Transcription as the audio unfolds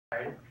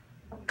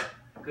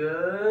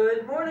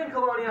Good morning,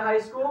 Colonia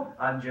High School.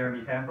 I'm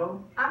Jeremy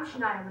Campo. I'm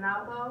Shania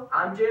Manalpo.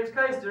 I'm James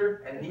Keister,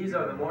 and these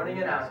are the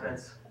morning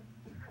announcements.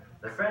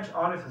 The French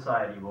Honor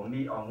Society will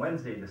meet on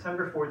Wednesday,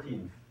 December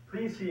 14th.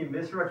 Please see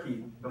Ms.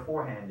 Rakit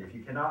beforehand if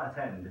you cannot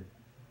attend.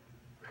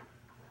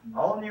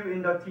 All new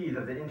inductees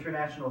of the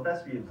International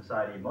Thespian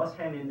Society must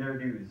hand in their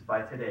dues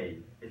by today.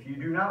 If you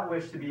do not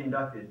wish to be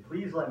inducted,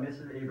 please let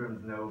Mrs.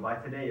 Abrams know by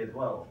today as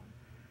well.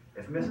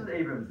 If Mrs.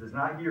 Abrams does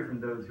not hear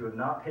from those who have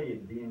not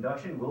paid, the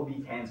induction will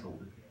be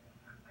canceled.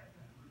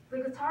 The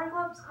Guitar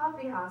Club's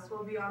Coffee House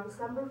will be on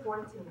December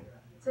 14th.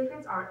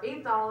 Tickets are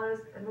 $8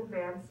 in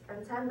advance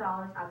and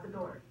 $10 at the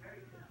door.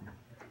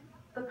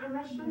 The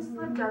permission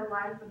slip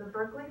deadline for the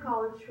Berkeley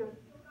College trip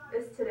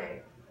is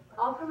today.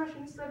 All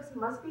permission slips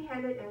must be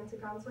handed in to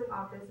counseling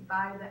office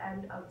by the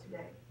end of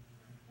today.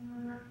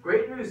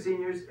 Great news,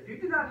 seniors. If you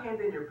did not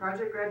hand in your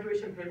project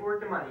graduation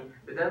paperwork and money,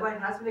 the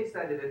deadline has been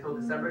extended until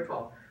December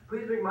 12th.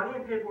 Please bring money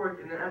and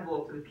paperwork in an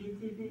envelope to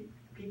the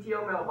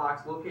PTO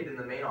mailbox located in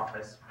the main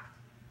office.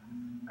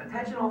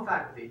 Attention all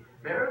faculty.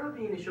 Mary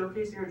Levine is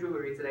showcasing her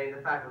jewelry today in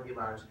the faculty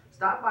lounge.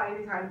 Stop by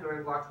anytime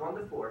during blocks 1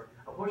 to 4.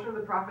 A portion of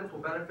the profits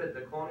will benefit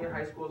the Colonia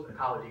High School's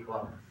Ecology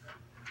Club.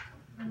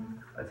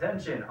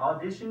 Attention,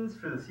 auditions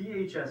for the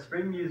CHS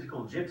Spring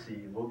Musical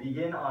Gypsy will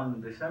begin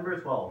on December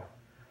 12th.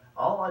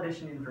 All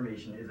audition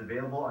information is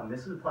available on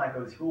Mrs.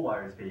 Placco's School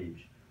Wires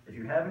page. If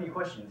you have any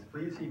questions,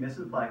 please see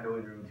Mrs. Placco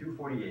in room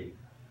 248.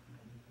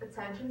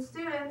 Attention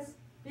students,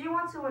 do you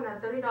want to win a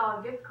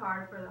 $30 gift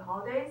card for the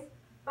holidays?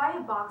 Buy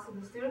a box of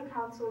the Student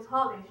Council's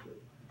holiday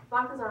shoot.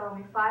 Boxes are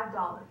only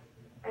 $5,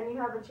 and you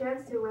have a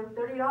chance to win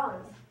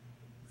 $30.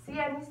 See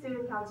any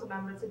Student Council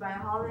member to buy a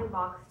holiday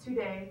box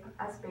today,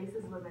 as space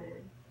is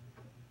limited.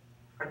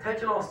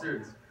 Attention all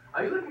students.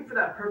 Are you looking for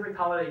that perfect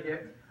holiday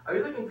gift? Are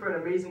you looking for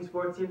an amazing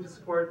sports team to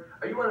support?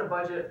 Are you on a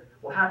budget?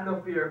 Well, have no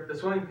fear. The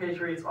Swimming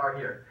Patriots are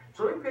here.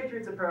 Swimming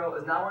Patriots apparel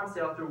is now on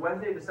sale through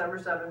Wednesday, December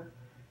 7th,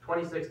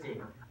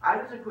 2016.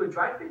 Items include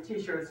dry-fit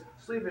t-shirts,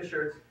 sleeveless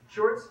shirts,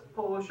 shorts,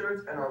 polo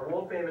shirts, and our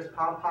world-famous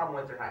pom-pom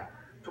winter hat.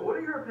 To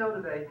order your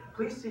apparel today,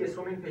 please see a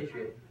Swimming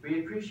Patriot.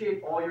 We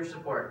appreciate all your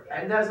support.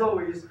 And as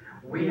always,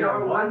 we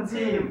are one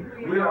team.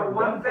 We are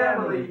one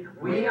family.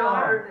 We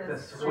are the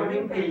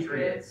Swimming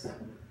Patriots.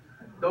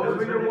 Those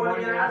were your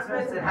morning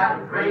announcements, and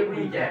have a great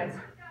weekend.